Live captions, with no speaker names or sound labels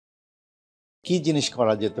কি জিনিস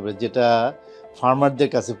করা যেতে পারে যেটা ফার্মারদের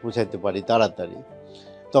কাছে পৌঁছাইতে পারি তাড়াতাড়ি।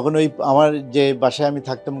 তখন ওই আমার যে বাসায় আমি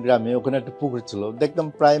থাকতাম গ্রামে, ওখানে একটা পুকুর ছিল, দেখতাম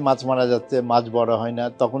প্রায় মাছ মারা যাচ্ছে, মাছ বড় হয় না।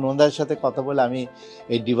 তখন ওনাদের সাথে কথা বলে আমি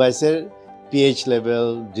এই ডিভাইসের pH level,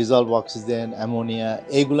 dissolved oxygen, ammonia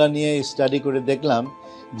এইগুলা নিয়ে স্টাডি করে দেখলাম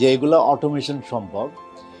যে এগুলো অটোমেশন সম্ভব,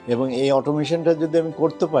 এবং এই অটোমেশনটা যদি আমি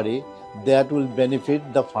করতে পারি, that will benefit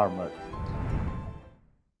the farmer.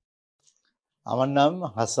 আমার নাম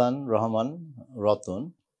হাসান রহমান রতন।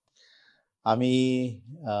 আমি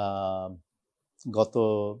গত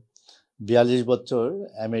 ৪২ বছর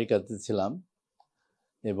আমেরিকাতে ছিলাম,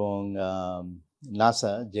 এবং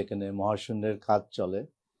নাসা, যেখানে মহাশূন্যের কাজ চলে,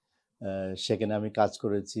 সেখানে আমি কাজ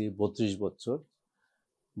করেছি ৩২ বছর।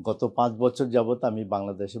 গত ৫ বছর যাবৎ আমি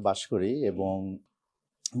বাংলাদেশে বাস করি এবং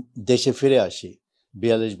দেশে ফিরে আসি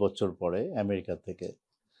 ৪২ বছর পরে আমেরিকা থেকে।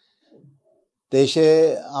 দেশে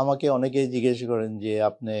আমাকে অনেকেই জিজ্ঞেস করেন যে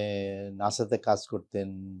আপনি নাসাতে কাজ করতেন,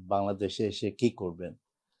 বাংলাদেশে এসে কি করবেন।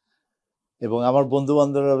 এবং আমার বন্ধু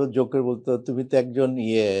বান্ধবরা যোগ করে বলতো, তুমি তো একজন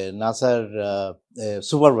নাসার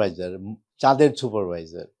সুপারভাইজার, চাঁদের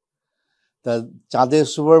সুপারভাইজার, তা চাঁদের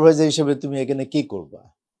সুপারভাইজার হিসেবে তুমি এখানে কি করবা।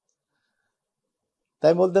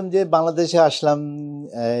 তাই বলতাম যে বাংলাদেশে আসলাম,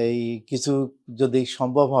 এই কিছু যদি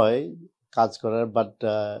সম্ভব হয় কাজ করার, বাট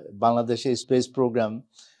বাংলাদেশে স্পেস প্রোগ্রাম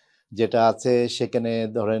যেটা আছে সেখানে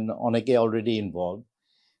ধরেন অনেকে অলরেডি ইনভলভ।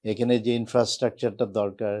 এখানে যে ইনফ্রাস্ট্রাকচারটা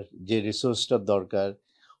দরকার, যে রিসোর্সটা দরকার,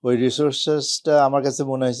 ওই রিসোর্সেসটা আমার কাছে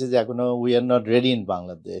মনে হয়েছে যে এখনো we are not ready in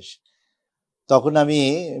Bangladesh. তখন আমি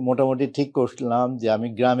মোটামুটি ঠিক করলাম যে আমি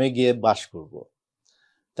গ্রামে গিয়ে বাস করব।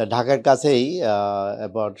 তা ঢাকার কাছেই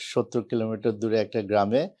অ্যাবাউট ৭০ কিলোমিটার দূরে একটা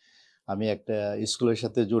গ্রামে আমি একটা স্কুলের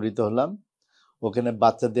সাথে জড়িত হলাম। ওখানে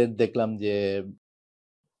বাচ্চাদের দেখলাম যে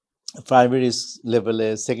প্রাইমারি লেভেলে,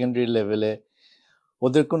 সেকেন্ডারি লেভেলে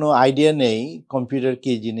ওদের কোনো আইডিয়া নেই কম্পিউটার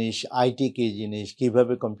কী জিনিস, আইটি কী জিনিস,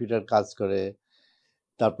 কীভাবে কম্পিউটার কাজ করে,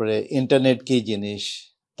 তারপরে ইন্টারনেট কী জিনিস।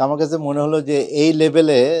 তা আমার কাছে মনে হলো যে এই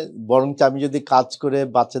লেভেলে বরঞ্চ আমি যদি কাজ করে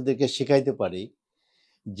বাচ্চাদেরকে শেখাইতে পারি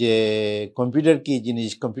যে কম্পিউটার কী জিনিস,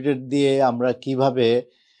 কম্পিউটার দিয়ে আমরা কিভাবে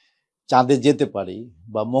চাঁদে যেতে পারি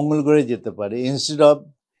বা মঙ্গল গ্রহে যেতে পারি, instead of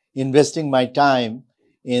investing my time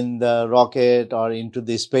in the rocket or into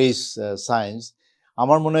the space science,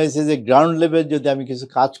 আমার মনে হয়েছে যে গ্রাউন্ড লেভেল যদি আমি কিছু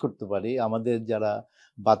কাজ করতে পারি, আমাদের যারা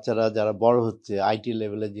বাচ্চারা যারা বড় হচ্ছে আইটি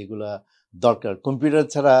লেভেলে যেগুলো দরকার, কম্পিউটার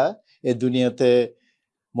ছাড়া এই দুনিয়াতে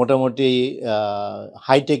মোটামুটি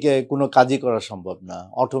হাইটেকে কোনো কাজই করা সম্ভব না,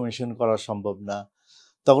 অটোমেশন করা সম্ভব না।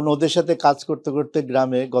 তখন ওদের সাথে কাজ করতে করতে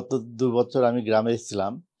গ্রামে গত ২ বছর আমি গ্রামে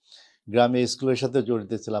ছিলাম, গ্রামে স্কুলের সাথে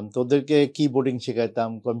জড়িত ছিলাম। তো ওদেরকে কিবোর্ডিং শেখাইতাম,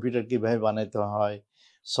 কম্পিউটার কীভাবে বানাইতে হয়,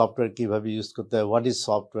 সফটওয়্যার কীভাবে ইউজ করতে হয়, what is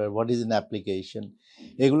software, what is an application.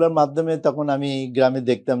 এগুলোর মাধ্যমে তখন আমি গ্রামে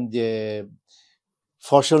দেখতাম যে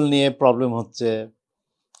ফসল নিয়ে প্রবলেম হচ্ছে,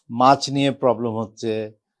 মাছ নিয়ে প্রবলেম হচ্ছে,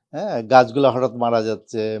 হ্যাঁ, গাছগুলো হঠাৎ মারা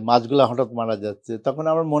যাচ্ছে, মাছগুলো হঠাৎ মারা যাচ্ছে। তখন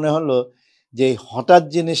আমার মনে হলো যে হঠাৎ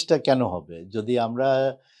জিনিসটা কেন হবে, যদি আমরা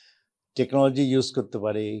টেকনোলজি ইউজ করতে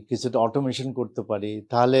পারি, কিছুটা অটোমেশন করতে পারি,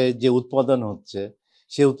 তাহলে যে উৎপাদন হচ্ছে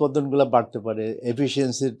সেই উৎপাদনগুলো বাড়তে পারে,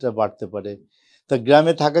 এফিসিয়েন্সিটা বাড়তে পারে। তা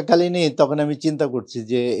গ্রামে থাকাকালীনই তখন আমি চিন্তা করছি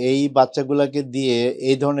যে এই বাচ্চাগুলোকে দিয়ে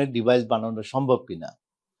এই ধরনের ডিভাইস বানানো সম্ভব কিনা।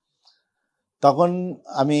 তখন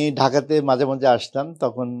আমি ঢাকাতে মাঝে মাঝে আসতাম,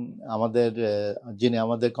 তখন আমাদের যিনি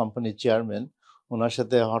আমাদের কোম্পানির চেয়ারম্যান, ওনার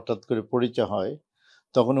সাথে হঠাৎ করে পরিচয় হয়।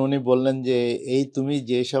 তখন উনি বললেন যে এই তুমি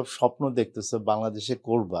যেসব স্বপ্ন দেখতেছো বাংলাদেশে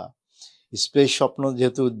করবা, স্পেস স্বপ্ন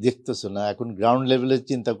যেহেতু দেখতেছো না, এখন গ্রাউন্ড লেভেলে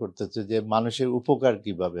চিন্তা করতেছো যে মানুষের উপকার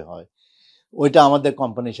কিভাবে হয়, ওইটা আমাদের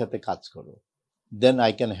কোম্পানির সাথে কাজ করো, then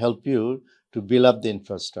I can help you to build up the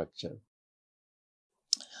infrastructure.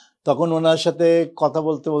 তখন ওনার সাথে কথা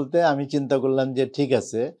বলতে বলতে আমি চিন্তা করলাম যে ঠিক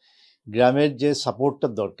আছে, গ্রামের যে সাপোর্টটা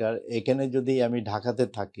দরকার, এখানে যদি আমি ঢাকাতে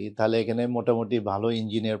থাকি তাহলে এখানে মোটামুটি ভালো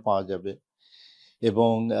ইঞ্জিনিয়ার পাওয়া যাবে,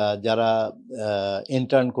 এবং যারা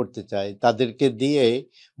ইন্টার্ন করতে চায় তাদেরকে দিয়ে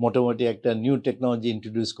মোটামুটি একটা নিউ টেকনোলজি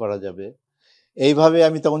ইন্ট্রোডিউস করা যাবে। এইভাবে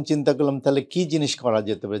আমি তখন চিন্তা করলাম তাহলে কি জিনিস করা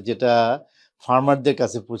যেতে পারে যেটা ফার্মারদের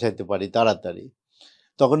কাছে পৌঁছাইতে পারি তাড়াতাড়ি।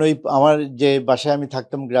 তখন ওই আমার যে বাসায় আমি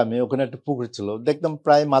থাকতাম গ্রামে, ওখানে একটা পুকুর ছিল, দেখতাম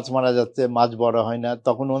প্রায় মাছ মারা যাচ্ছে, মাছ বড় হয় না।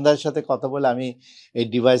 তখন ওনাদের সাথে কথা বলে আমি এই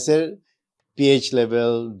ডিভাইসের pH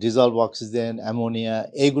level, dissolved oxygen, ammonia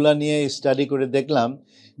এইগুলা নিয়ে স্টাডি করে দেখলাম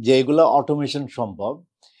যে এগুলো অটোমেশন সম্ভব,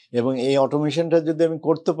 এবং এই অটোমেশনটা যদি আমি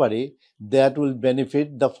করতে পারি, that will benefit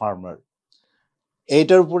the farmer.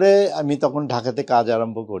 এইটার উপরে আমি তখন ঢাকাতে কাজ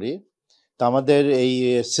আরম্ভ করি। তো আমাদের এই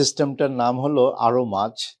সিস্টেমটার নাম হলো আরও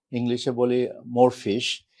মাছ, ইংলিশে বলি মোর ফিশ।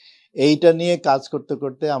 এইটা নিয়ে কাজ করতে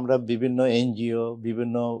করতে আমরা বিভিন্ন এনজিও,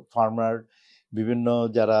 বিভিন্ন ফার্মার, বিভিন্ন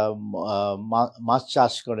যারা মাছ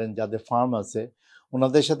চাষ করেন, যাদের ফার্ম আছে,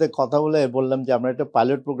 ওনাদের সাথে কথা বলে বললাম যে আমরা একটা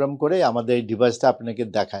পাইলট প্রোগ্রাম করে আমাদের এই ডিভাইসটা আপনাকে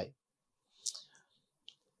দেখাই।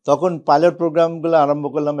 তখন পাইলট প্রোগ্রামগুলো আরম্ভ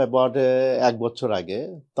করলাম অ্যাবাউট 1 বছর আগে।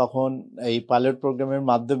 তখন এই পাইলট প্রোগ্রামের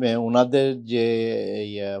মাধ্যমে ওনাদের যে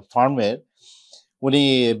এই ফার্মের, উনি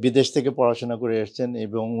বিদেশ থেকে পড়াশোনা করে এসেছেন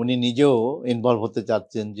এবং উনি নিজেও ইনভলভ হতে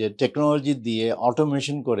চাচ্ছেন যে টেকনোলজি দিয়ে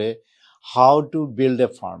অটোমেশন করে how to build a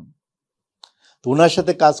farm. তো ওনার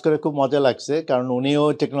সাথে কাজ করে খুব মজা লাগছে, কারণ উনিও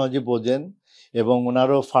টেকনোলজি বোঝেন এবং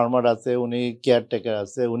ওনারও ফার্মার আছে, উনি কেয়ারটেকার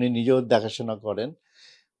আছে, উনি নিজেও দেখাশোনা করেন।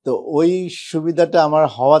 তো ওই সুবিধাটা আমার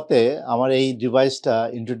হওয়াতে আমার এই ডিভাইসটা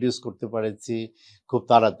ইন্ট্রোডিউস করতে পেরেছি খুব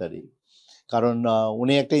তাড়াতাড়ি। কারণ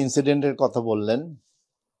উনি একটা ইনসিডেন্টের কথা বললেন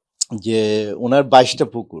যে ওনার 22টা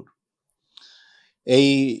পুকুর। এই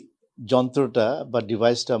যন্ত্রটা বা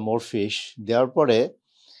ডিভাইসটা মোরফিশ দেওয়ার পরে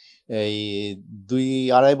এই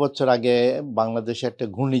 2-2.5 বছর আগে বাংলাদেশে একটা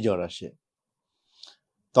ঘূর্ণিঝড় আসে।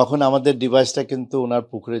 তখন আমাদের ডিভাইসটা কিন্তু ওনার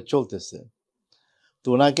পুকুরে চলতেছে। তো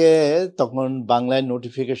ওনাকে তখন বাংলায়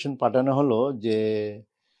নোটিফিকেশন পাঠানো হলো যে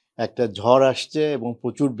একটা ঝড় আসছে এবং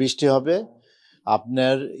প্রচুর বৃষ্টি হবে,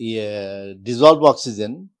 আপনার ডিজলভ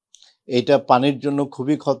অক্সিজেন এটা পানির জন্য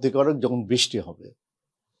খুবই ক্ষতিকারক যখন বৃষ্টি হবে,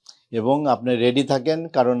 এবং আপনি রেডি থাকেন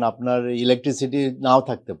কারণ আপনার ইলেকট্রিসিটি নাও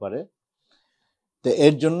থাকতে পারে। তো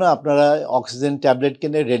এর জন্য আপনারা অক্সিজেন ট্যাবলেট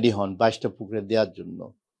কিনে রেডি হন 22টা পুকুরে দেওয়ার জন্য।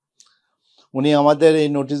 উনি আমাদের এই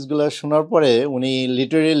নোটিশগুলো শোনার পরে উনি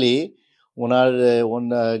লিটারেলি ওনার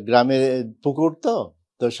গ্রামে পুকুর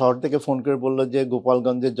তো শহর থেকে ফোন করে বললো যে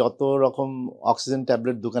গোপালগঞ্জে যত রকম অক্সিজেন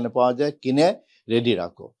ট্যাবলেট দোকানে পাওয়া যায় কিনে রেডি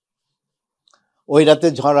রাখো। ওই রাতে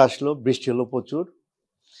ঝড় আসলো, বৃষ্টি হলো প্রচুর,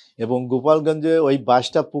 এবং গোপালগঞ্জে ওই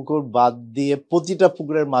 22টা পুকুর বাদ দিয়ে প্রতিটা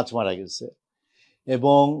পুকুরের মাছ মারা গেছে,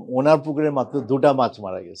 এবং ওনার পুকুরে মাত্র 2টা মাছ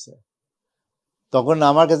মারা গেছে। তখন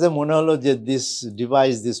আমার কাছে মনে হলো যে this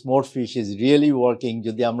device, this মোরফিশ is really working,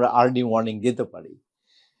 যদি আমরা আর্লি ওয়ার্নিং দিতে পারি।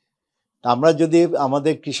 আমরা যদি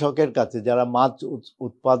আমাদের কৃষকের কাছে যারা মাছ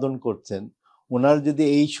উৎপাদন করছেন, ওনারা যদি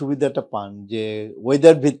এই সুবিধাটা পান যে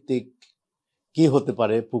ওয়েদার ভিত্তিক কি হতে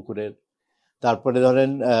পারে পুকুরের, তারপরে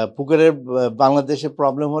ধরেন পুকুরের বাংলাদেশে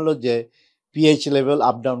প্রবলেম হলো যে পিএইচ লেভেল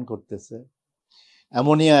আপ ডাউন করতেছে,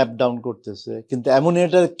 অ্যামোনিয়া আপ ডাউন করতেছে, কিন্তু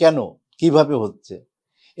অ্যামোনিয়াটা কেন, কিভাবে হচ্ছে,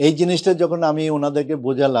 এই জিনিসটা যখন আমি ওনাদেরকে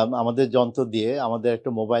বোঝালাম আমাদের যন্ত্র দিয়ে, আমাদের একটা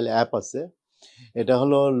মোবাইল অ্যাপ আছে, এটা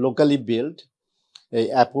হলো লোকালি বিল্ড। এই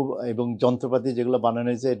অ্যাপ এবং যন্ত্রপাতি যেগুলো বানানো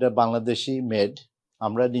হয়েছে এটা বাংলাদেশি মেড,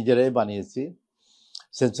 আমরা নিজেরাই বানিয়েছি,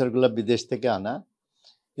 সেন্সরগুলো বিদেশ থেকে আনা।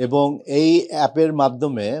 এবং এই অ্যাপের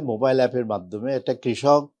মাধ্যমে, মোবাইল অ্যাপের মাধ্যমে একটা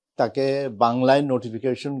কৃষক তাকে বাংলায়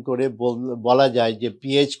নোটিফিকেশন করে বলা যায় যে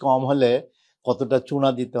পিএইচ কম হলে কতটা চুনা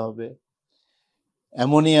দিতে হবে,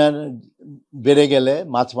 অ্যামোনিয়ার বেড়ে গেলে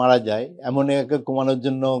মাছ মারা যায়, অ্যামোনিয়াকে কমানোর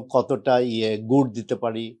জন্য কতটা গুড় দিতে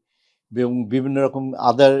পারি, এবং বিভিন্ন রকম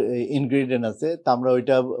আদার ইনগ্রিডিয়েন্ট আছে। তা আমরা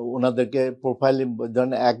ওইটা ওনাদেরকে প্রোফাইল,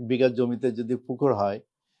 ধরেন 1 বিঘা জমিতে যদি পুকুর হয়,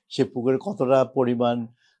 সে পুকুরে কতটা পরিমাণ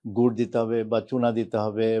গুড় দিতে হবে বা চুনা দিতে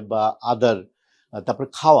হবে বা আদার, তারপর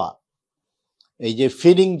খাওয়া, এই যে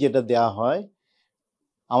ফিডিং যেটা দেওয়া হয়,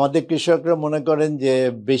 আমাদের কৃষকরা মনে করেন যে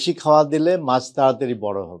বেশি খাওয়া দিলে মাছ তাড়াতাড়ি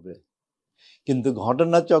বড় হবে, কিন্তু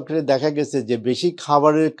ঘটনাচক্রে দেখা গেছে যে বেশি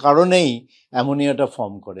খাবারের কারণেই অ্যামোনিয়াটা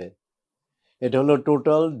ফর্ম করে। এটা হলো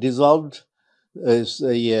টোটাল ডিজলভড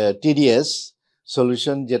টিডিএস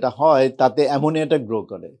সলিউশন যেটা হয়, তাতে অ্যামোনিয়াটা গ্রো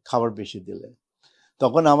করে খাবার বেশি দিলে।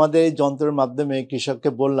 তখন আমাদের এই যন্ত্রের মাধ্যমে কৃষককে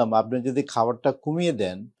বললাম, আপনি যদি খাবারটা কমিয়ে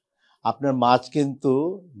দেন আপনার মাছ কিন্তু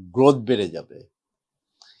গ্রোথ বেড়ে যাবে,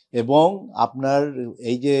 এবং আপনার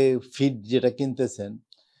এই যে ফিড যেটা কিনতেছেন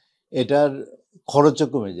এটার খরচও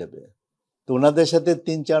কমে যাবে। তো ওনাদের সাথে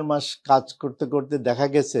 3-4 মাস কাজ করতে করতে দেখা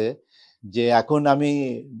গেছে যে এখন আমি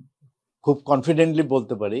খুব কনফিডেন্টলি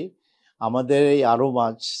বলতে পারি আমাদের এই আরও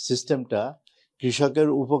মাছ সিস্টেমটা কৃষকের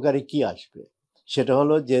উপকারে কি আসবে, সেটা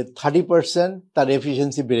হলো যে 30% তার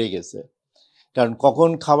এফিসিয়েন্সি বেড়ে গেছে। কারণ কখন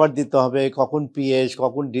খাবার দিতে হবে, কখন পিএইচ,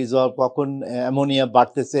 কখন ডিজলভ, কখন অ্যামোনিয়া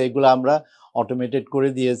বাড়তেছে, এগুলো আমরা অটোমেটেড করে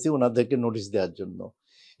দিয়েছি ওনাদেরকে নোটিশ দেওয়ার জন্য।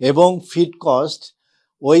 এবং ফিড কস্ট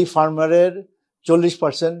ওই ফার্মারের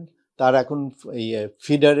 40% তার এখন এই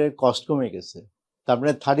ফিডারের কস্ট কমে গেছে। তার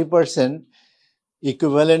মানে 30%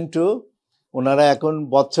 ইকুইভ্যালেন্ট টু ওনারা এখন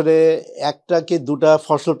বছরে 1টা কি 2টা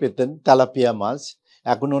ফসল পেতেন তেলাপিয়া মাছ,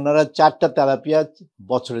 এখন ওনারা 4টা তেলাপিয়া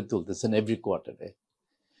বছরে তুলতেছেন এভরি কোয়ার্টারে।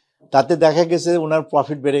 তাতে দেখা গেছে ওনার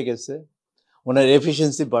প্রফিট বেড়ে গেছে, ওনার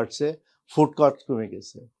এফিসিয়েন্সি বাড়ছে, ফুড কস্ট কমে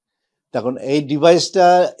গেছে। তখন এই ডিভাইসটা,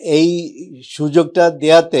 এই সুযোগটা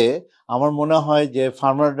দেয়াতে আমার মনে হয় যে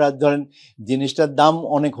ফার্মাররা, ধরেন জিনিসটার দাম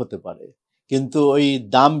অনেক হতে পারে কিন্তু ওই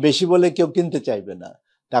দাম বেশি বলে কেউ কিনতে চাইবে না।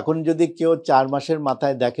 তখন যদি কেউ 4 মাসের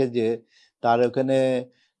মাথায় দেখে যে তার ওখানে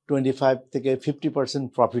 25 থেকে 50%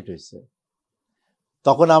 প্রফিট হয়েছে।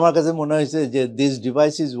 তখন আমার কাছে মনে হয়েছে যে দিস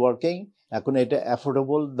ডিভাইস ইজ ওয়ার্কিং, এখন এটা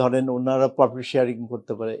অ্যাফোর্ডেবল, ধরেন ওনারা প্রফিট শেয়ারিং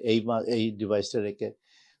করতে পারে এই ডিভাইসটা রেখে,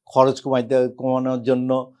 খরচ কমানোর জন্য,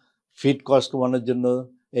 ফিড কস্ট কমানোর জন্য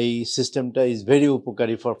এই সিস্টেমটা ইজ ভেরি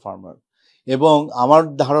উপকারী ফর ফার্মার। এবং আমার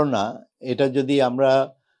ধারণা এটা যদি আমরা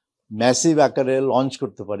ম্যাসিভ আকারে লঞ্চ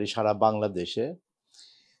করতে পারি সারা বাংলাদেশে,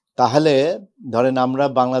 তাহলে ধরেন আমরা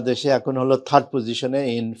বাংলাদেশে এখন হলো 3rd পজিশনে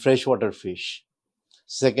in fresh water fish,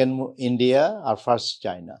 second India R first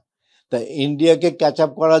China. তা ইন্ডিয়াকে ক্যাচ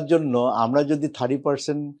আপ করার জন্য আমরা যদি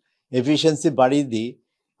 30% এফিসিয়েন্সি বাড়িয়ে দিই,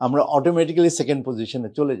 আমরা অটোমেটিক্যালি সেকেন্ড পজিশনে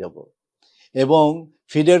চলে যাব। এবং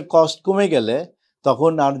ফিডের কস্ট কমে গেলে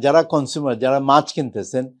তখন আর যারা কনজিউমার, যারা মাছ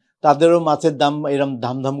কিনতেছেন, তাদেরও মাছের দাম এরম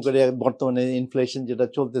ধাম করে, বর্তমানে ইনফ্লেশন যেটা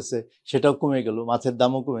চলতেছে সেটাও কমে গেল, মাছের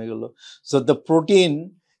দামও কমে গেল। সো দ্য প্রোটিন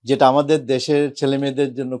যেটা আমাদের দেশের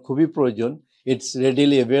ছেলেমেয়েদের জন্য খুবই প্রয়োজন, it's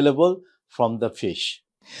readily available from the fish.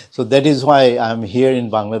 So that is why I'm here in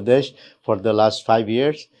Bangladesh for the last 5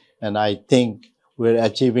 years, and I think we're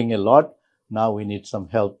achieving a lot. Now we need some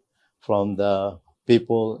help from the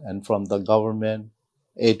people and from the government,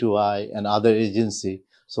 A2I and other agency,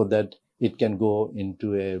 so that it can go into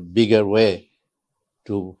a bigger way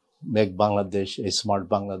to make Bangladesh a smart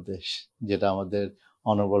Bangladesh. যেটা আমাদের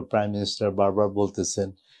Honorable Prime Minister বারবার বলতেছেন,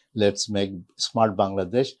 let's make smart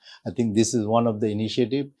Bangladesh. I think this is one of the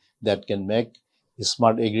initiative that can make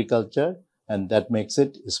smart agriculture, and that makes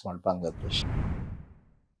it smart Bangladesh.